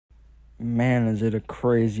Man, is it a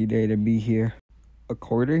crazy day to be here.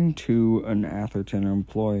 According to an Atherton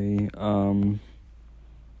employee,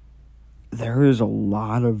 there is a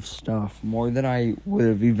lot of stuff, more than I would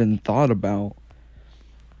have even thought about,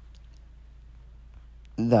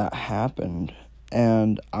 that happened.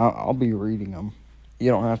 And I'll be reading them.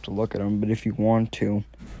 You don't have to look at them, but if you want to,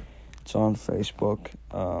 it's on Facebook.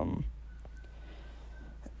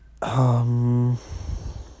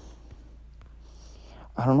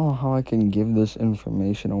 I don't know how I can give this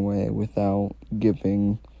information away without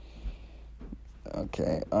giving...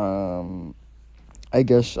 Okay, I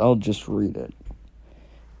guess I'll just read it.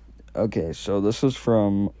 Okay, so this is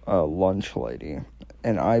from a lunch lady,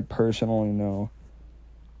 and I personally know...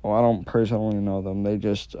 Well, I don't personally know them. They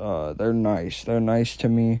just, they're nice. They're nice to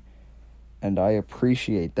me, and I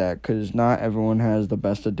appreciate that, because not everyone has the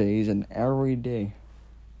best of days, and every day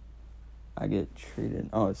I get treated...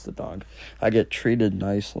 Oh, it's the dog. I get treated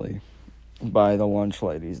nicely by the lunch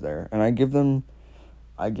ladies there, and I give them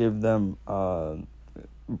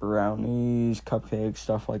brownies, cupcakes,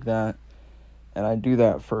 stuff like that, and I do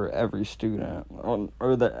that for every student,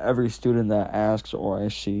 every student that asks or I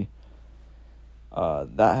see.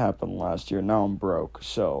 That happened last year. Now I'm broke,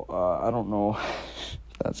 so I don't know if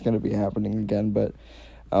that's going to be happening again, but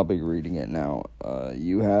I'll be reading it now.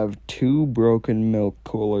 You have 2 broken milk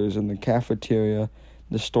coolers in the cafeteria,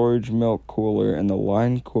 the storage milk cooler, and the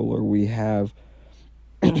line cooler we have...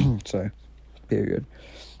 period.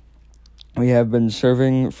 We have been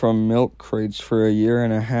serving from milk crates for a year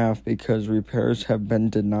and a half because repairs have been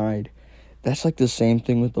denied. That's like the same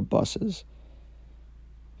thing with the buses.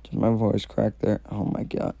 Did my voice crack there? Oh my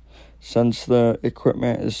god. Since the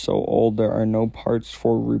equipment is so old, there are no parts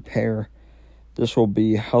for repair. This will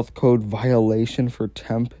be health code violation for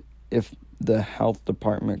temp if the health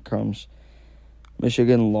department comes.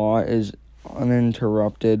 Michigan law is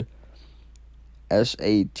uninterrupted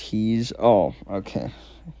SATs. Oh, okay.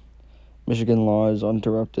 Michigan law is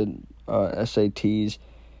uninterrupted SATs.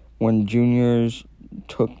 When juniors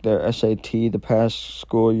took their SAT the past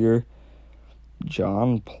school year,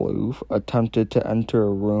 John Plouffe attempted to enter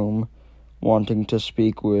a room wanting to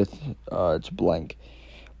speak with it's blank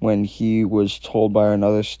when he was told by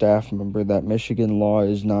another staff member that Michigan law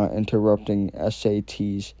is not interrupting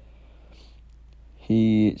SATs.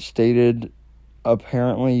 He stated,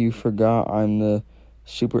 "Apparently you forgot I'm the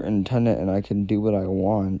superintendent and I can do what I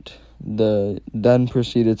want." Then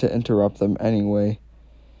proceeded to interrupt them anyway.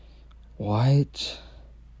 What?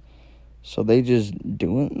 So they just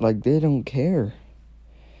they don't care.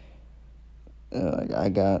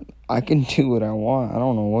 I can do what I want. I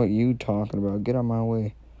don't know what you talking about. Get out my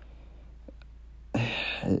way.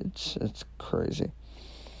 It's crazy.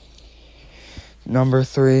 Number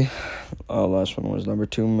 3. Last one was number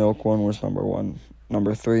 2. Milk one was number 1.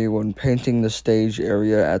 Number 3, when painting the stage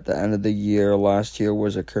area at the end of the year last year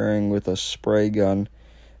was occurring with a spray gun,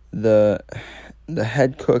 the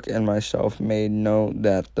head cook and myself made note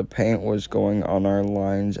that the paint was going on our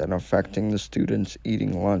lines and affecting the students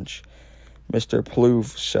eating lunch. Mr.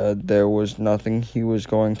 Plouffe said there was nothing he was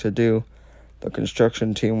going to do. The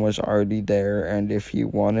construction team was already there, and if we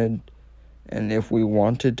wanted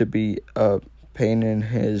to be a pain in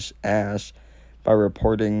his ass by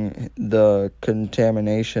reporting the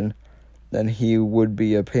contamination, then he would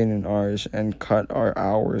be a pain in ours and cut our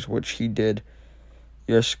hours, which he did.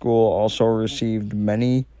 Your school also received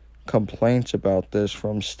many complaints about this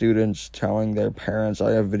from students telling their parents.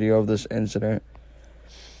 I have video of this incident.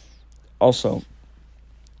 Also,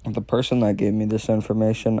 the person that gave me this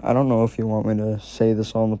information, I don't know if you want me to say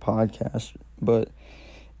this on the podcast, but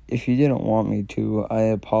if you didn't want me to, I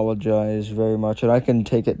apologize very much, and I can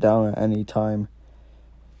take it down at any time.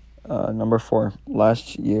 Number 4,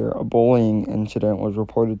 last year, a bullying incident was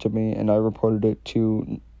reported to me, and I reported it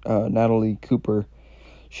to Natalie Cooper.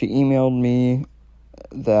 She emailed me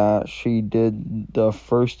that she did the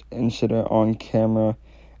first incident on camera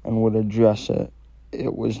and would address it.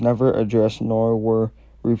 It was never addressed, nor were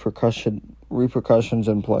repercussions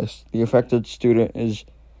in place. The affected student is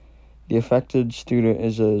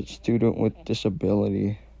a student with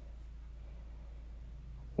disability.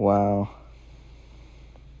 Wow.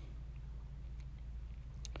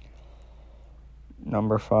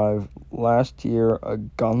 Number 5, last year a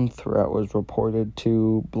gun threat was reported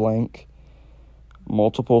to blank.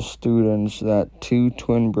 Multiple students that 2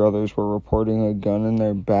 twin brothers were reporting a gun in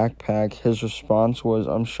their backpack. His response was,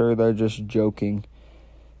 "I'm sure they're just joking."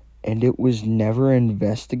 And it was never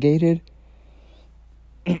investigated?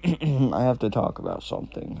 I have to talk about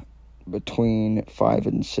something between 5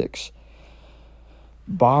 and 6.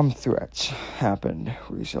 bomb threats happened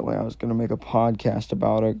recently. I was going to make a podcast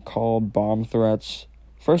about it called Bomb Threats.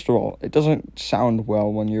 First of all, it doesn't sound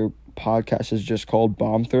well when your podcast is just called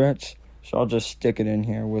Bomb Threats, so I'll just stick it in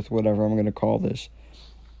here with whatever I'm going to call this.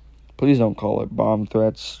 Please don't call it Bomb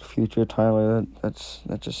Threats, future Tyler.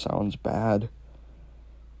 That just sounds bad.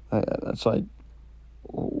 That's like,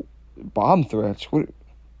 bomb threats? What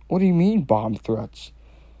do you mean bomb threats?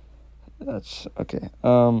 That's okay.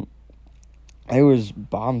 It was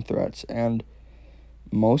bomb threats, and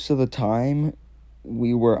most of the time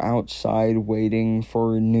we were outside waiting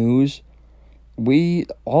for news.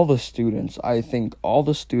 All the students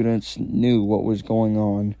knew what was going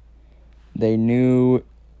on. They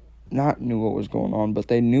not knew what was going on, but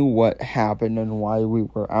they knew what happened and why we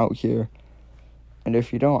were out here. And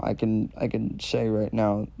if you don't, I can say right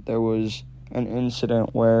now, there was an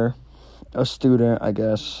incident where a student, I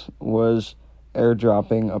guess, was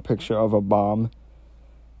airdropping a picture of a bomb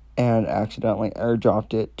and accidentally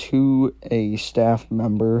airdropped it to a staff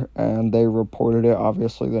member, and they reported it.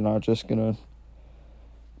 Obviously, they're not just gonna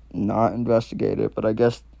not investigate it, but I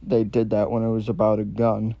guess they did that when it was about a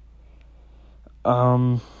gun.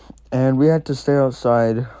 And we had to stay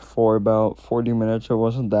outside for about 40 minutes. It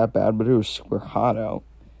wasn't that bad, but it was super hot out.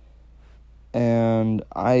 And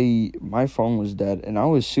my phone was dead, and I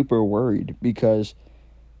was super worried because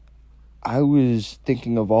I was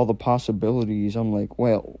thinking of all the possibilities. I'm like,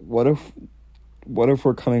 well, what if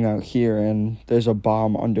we're coming out here and there's a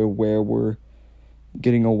bomb under where we're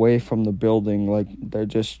getting away from the building? Like, they're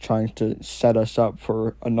just trying to set us up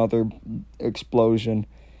for another explosion.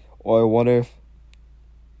 Or what if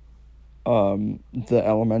the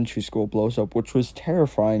elementary school blows up, which was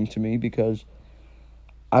terrifying to me because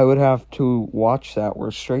I would have to watch that.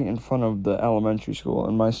 We're straight in front of the elementary school,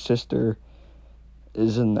 and my sister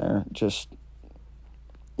is in there.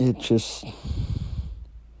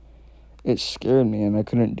 It scared me, and I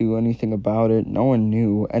couldn't do anything about it. No one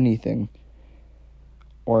knew anything,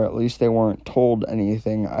 or at least they weren't told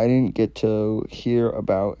anything. I didn't get to hear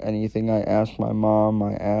about anything. I asked my mom,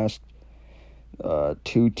 I asked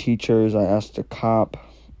 2 teachers, I asked a cop,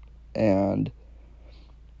 and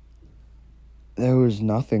there was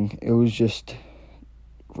nothing. It was just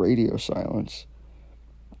radio silence.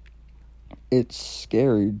 It's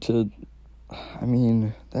scary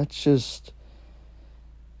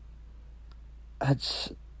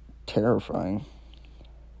that's terrifying.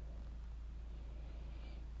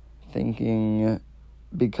 Thinking,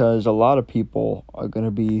 because a lot of people are going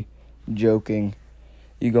to be joking.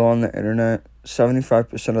 You go on the internet,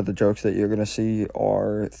 75% of the jokes that you're going to see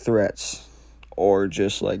are threats, or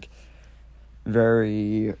just like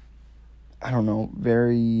very,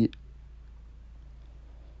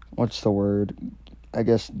 what's the word? I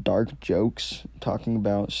guess dark jokes, talking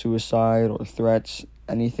about suicide or threats,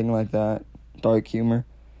 anything like that, dark humor.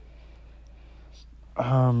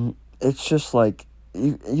 It's just like,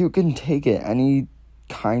 you can take it any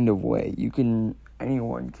kind of way.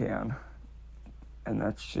 Anyone can. And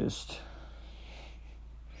that's just,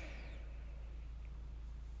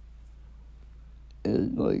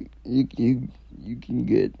 like, you can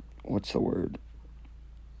get, what's the word?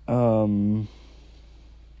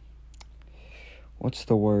 What's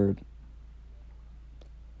the word?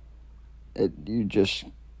 If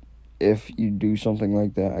you do something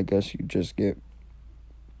like that, I guess you just get,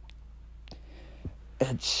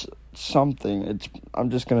 it's something,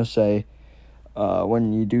 I'm just gonna say,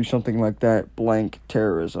 when you do something like that, blank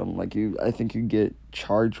terrorism, I think you get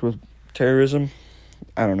charged with terrorism.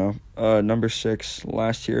 I don't know. Number 6,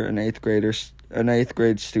 last year, an 8th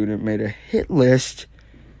grade student made a hit list.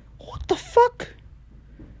 What the fuck?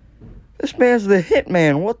 This man's the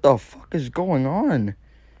hitman. What the fuck is going on?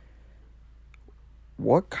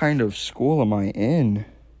 What kind of school am I in?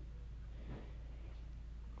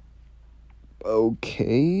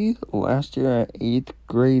 Okay, last year an 8th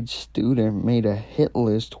grade student made a hit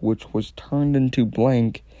list which was turned into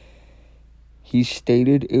blank. He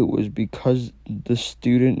stated it was because the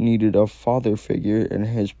student needed a father figure, and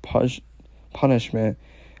his punishment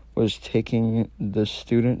was taking the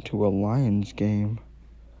student to a Lions game.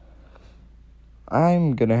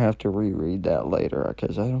 I'm gonna have to reread that later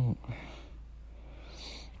because I don't...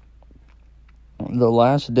 The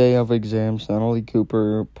last day of exams, Natalie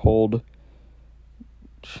Cooper pulled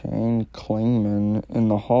Shane Klingman in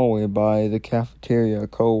the hallway by the cafeteria. A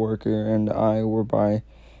co-worker and I were by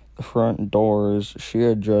the front doors. She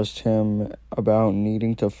addressed him about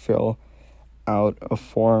needing to fill out a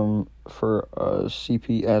form for a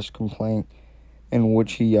CPS complaint, in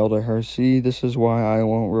which he yelled at her, "See, this is why I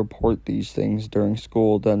won't report these things during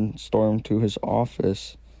school," then stormed to his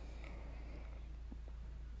office.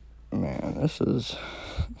 Man, this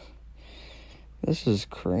is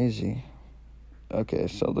crazy. Okay,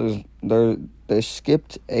 so they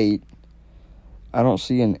skipped 8. I don't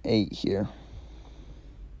see an 8 here.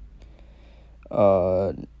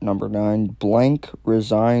 Number 9, blank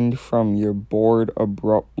resigned from your board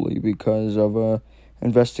abruptly because of a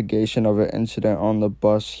investigation of an incident on the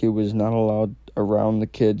bus. He was not allowed around the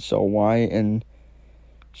kids, so why in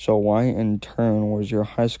turn was your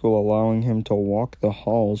high school allowing him to walk the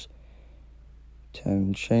halls?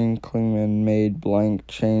 10, Shane Klingman made blank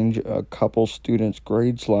change a couple students'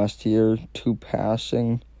 grades last year to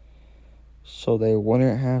passing so they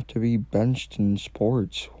wouldn't have to be benched in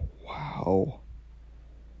sports. Wow.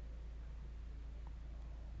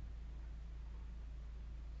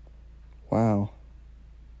 Wow.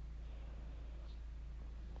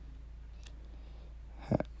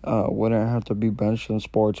 Wouldn't have to be benched in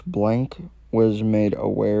sports. Blank was made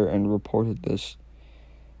aware and reported this.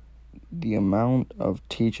 The amount of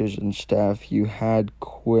teachers and staff you had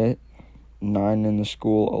quit, 9 in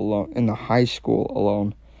the high school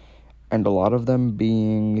alone, and a lot of them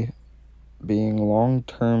being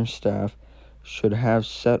long-term staff, should have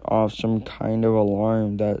set off some kind of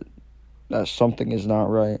alarm that something is not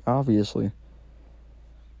right, obviously.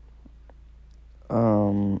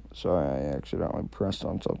 Sorry, I accidentally pressed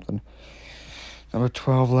on something. Number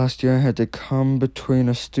 12, last year I had to come between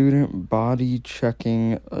a student body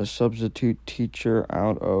checking a substitute teacher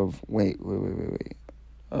out of,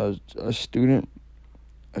 a student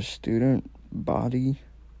body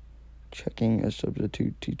checking a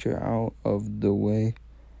substitute teacher out of the way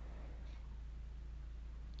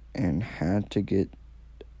and had to get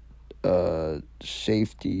a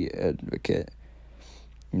safety advocate.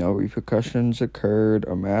 No repercussions occurred.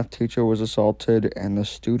 A math teacher was assaulted and the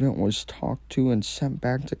student was talked to and sent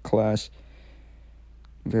back to class.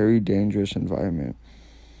 Very dangerous environment.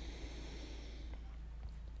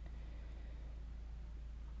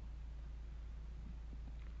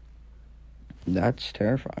 That's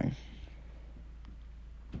terrifying.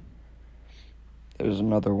 There's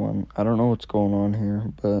another one. I don't know what's going on here,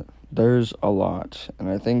 but there's a lot. And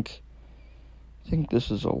I think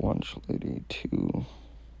this is a lunch lady too.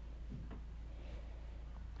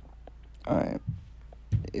 Alright.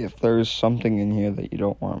 If there's something in here that you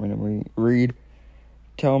don't want me to read,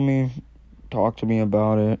 tell me, talk to me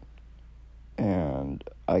about it, and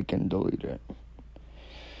I can delete it.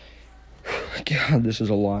 God, this is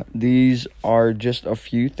a lot. These are just a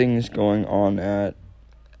few things going on at,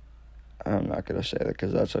 I'm not going to say that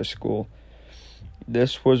because that's our school.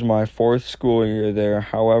 This was my 4th school year there.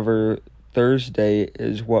 However, Thursday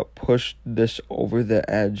is what pushed this over the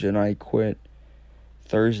edge and I quit.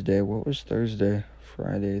 Thursday. What was Thursday?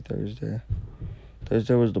 Friday, Thursday.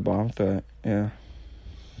 Thursday was the bomb threat. Yeah.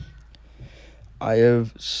 I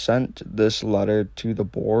have sent this letter to the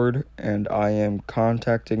board and I am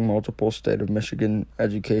contacting multiple state of Michigan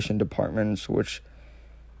education departments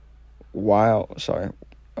while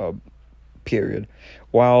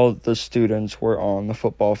the students were on the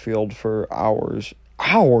football field for hours.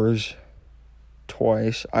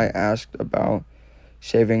 Twice I asked about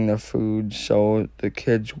saving the food so the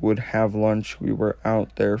kids would have lunch. We were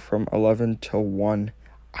out there from 11 till 1.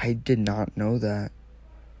 I did not know that.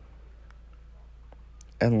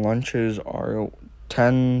 And lunches are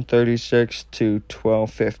 10:36 to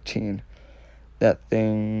 12:15.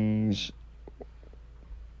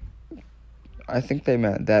 I think they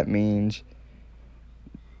meant that means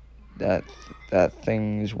that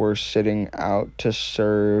things were sitting out to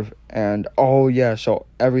serve, and so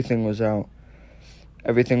everything was out.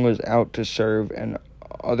 Everything was out to serve and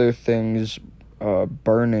other things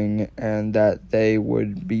burning, and that they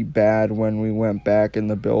would be bad when we went back in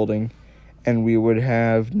the building and we would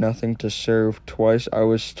have nothing to serve. Twice I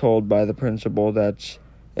was told by the principal that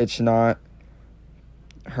it's not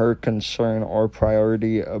her concern or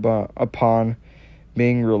priority upon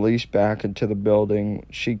being released back into the building.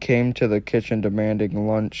 She came to the kitchen demanding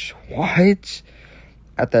lunch. What?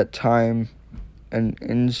 At that time, and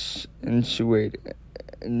insinuating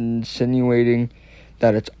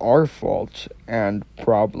that it's our fault and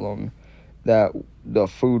problem that the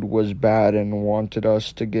food was bad and wanted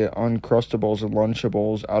us to get Uncrustables and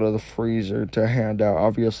Lunchables out of the freezer to hand out,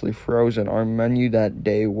 obviously frozen. Our menu that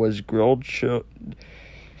day was grilled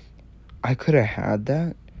I could have had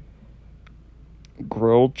that.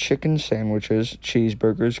 Grilled chicken sandwiches,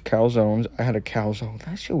 cheeseburgers, calzones. I had a calzone.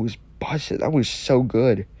 That shit was busted. That was so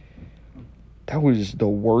good. That was the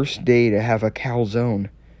worst day to have a calzone.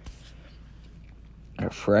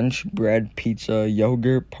 A French bread pizza,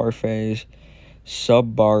 yogurt parfaits,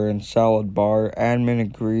 sub bar and salad bar. Admin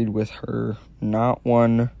agreed with her. Not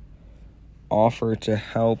one offer to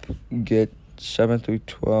help get 7 through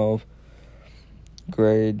 12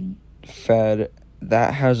 grade fed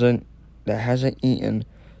that hasn't eaten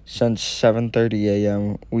since 7:30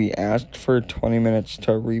 a.m. We asked for 20 minutes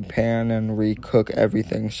to repan and recook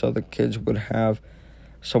everything so the kids would have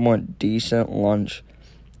somewhat decent lunch,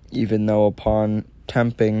 even though upon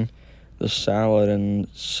temping the salad and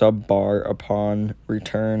sub bar upon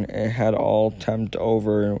return, it had all temped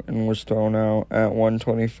over and was thrown out. At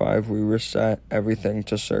 1:25, we reset everything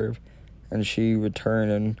to serve, and she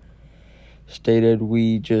returned and stated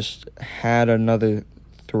we just had another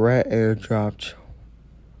threat airdropped.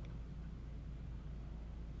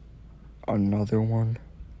 Another one?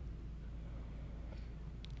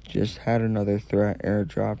 Just had another threat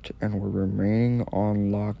airdropped, and we're remaining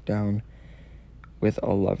on lockdown with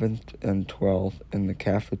 11th and 12th in the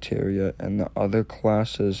cafeteria and the other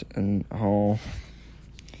classes in hall.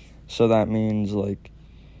 So that means, like,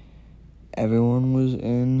 everyone was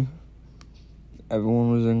in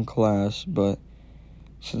class, but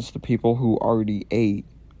since the people who already ate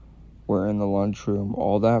were in the lunchroom,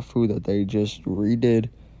 all that food that they just redid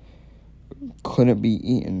couldn't be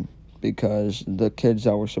eaten because the kids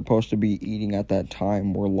that were supposed to be eating at that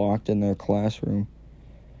time were locked in their classroom.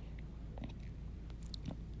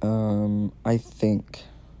 I think,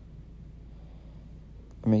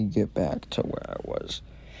 let me get back to where I was.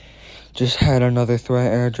 Just had another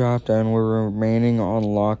threat airdropped, and we're remaining on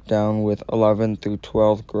lockdown with 11th through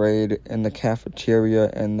 12th grade in the cafeteria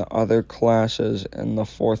and the other classes in the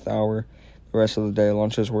 4th hour. The rest of the day,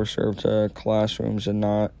 lunches were served to classrooms, and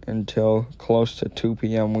not until close to 2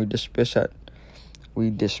 p.m. We dismiss at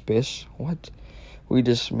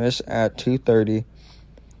 2:30.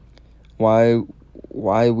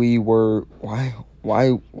 Why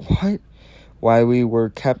we were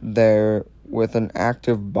kept there with an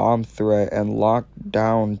active bomb threat and locked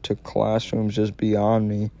down to classrooms is beyond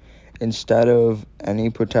me. Instead of any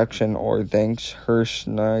protection or thanks, her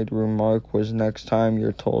snide remark was, next time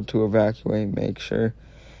you're told to evacuate, make sure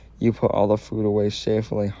you put all the food away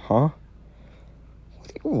safely. Huh?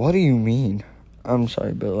 What do you mean? I'm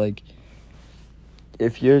sorry, but like,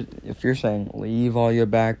 if you're saying leave all your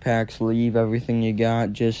backpacks, leave everything you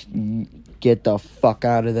got, just get the fuck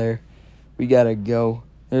out of there. We gotta go.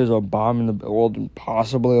 There's a bomb in the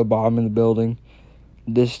possibly a bomb in the building.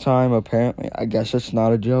 This time, apparently, I guess it's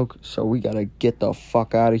not a joke, so we gotta get the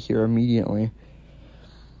fuck out of here immediately.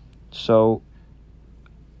 So,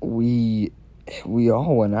 we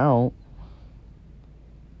all went out,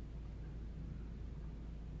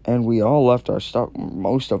 and we all left our stuff.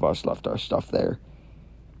 Most of us left our stuff there.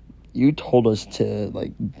 You told us to,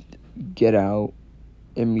 like, get out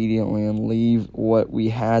immediately and leave what we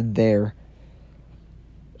had there.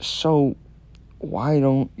 So, why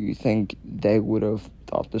don't you think they would have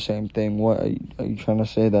thought the same thing? What are you trying to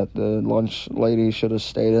say, that the lunch lady should have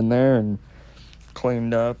stayed in there and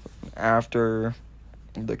cleaned up after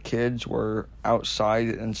the kids were outside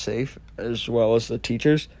and safe, as well as the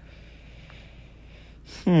teachers?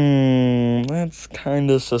 That's kind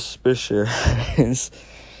of suspicious.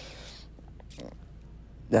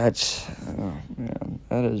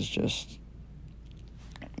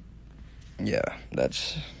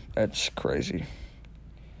 That's crazy.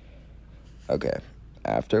 Okay,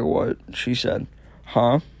 after what she said,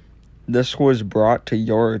 this was brought to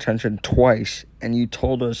your attention twice, and you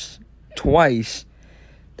told us twice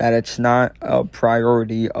that it's not a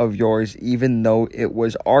priority of yours, even though it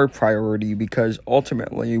was our priority, because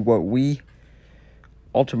ultimately what we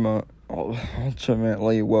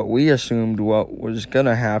assumed what was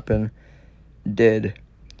gonna happen did.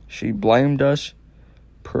 She blamed us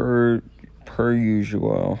per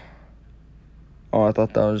usual. Oh, I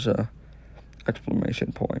thought that was a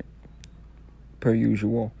exclamation point. Per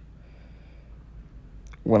usual.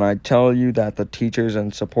 When I tell you that the teachers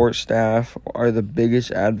and support staff are the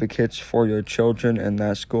biggest advocates for your children in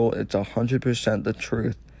that school, it's 100% the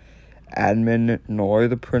truth. Admin, nor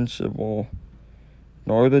the principal,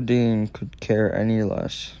 nor the dean could care any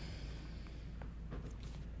less.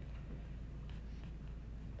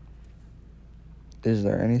 Is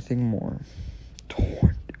there anything more?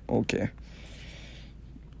 Okay.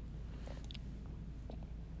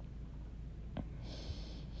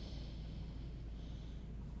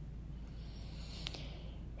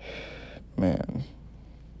 Man.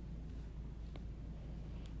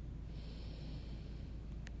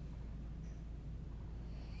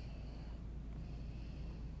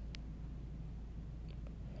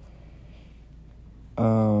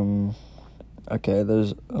 Okay,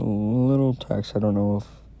 there's a little text. I don't know if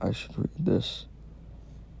I should read this.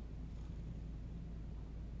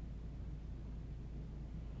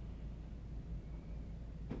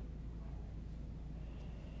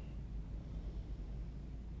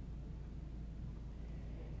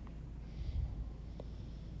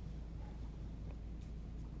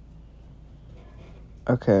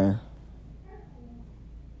 Okay.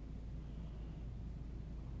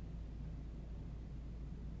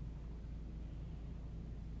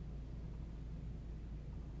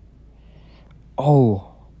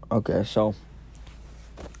 Oh, okay, so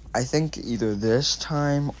I think either this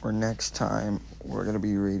time or next time we're going to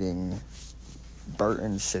be reading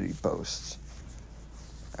Burton City Posts.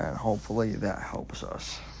 And hopefully that helps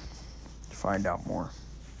us find out more.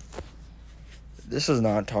 This is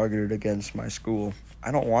not targeted against my school.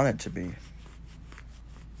 I don't want it to be.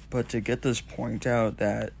 But to get this point out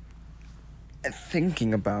that,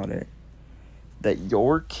 thinking about it, that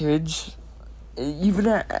your kids, even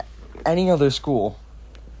at any other school,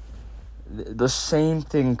 the same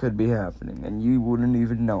thing could be happening and you wouldn't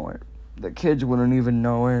even know it. The kids wouldn't even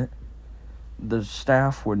know it. The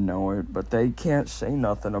staff would know it, but they can't say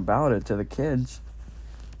nothing about it to the kids.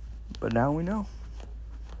 But now we know.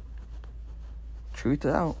 Truth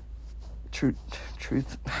out. Truth.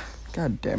 God damn it.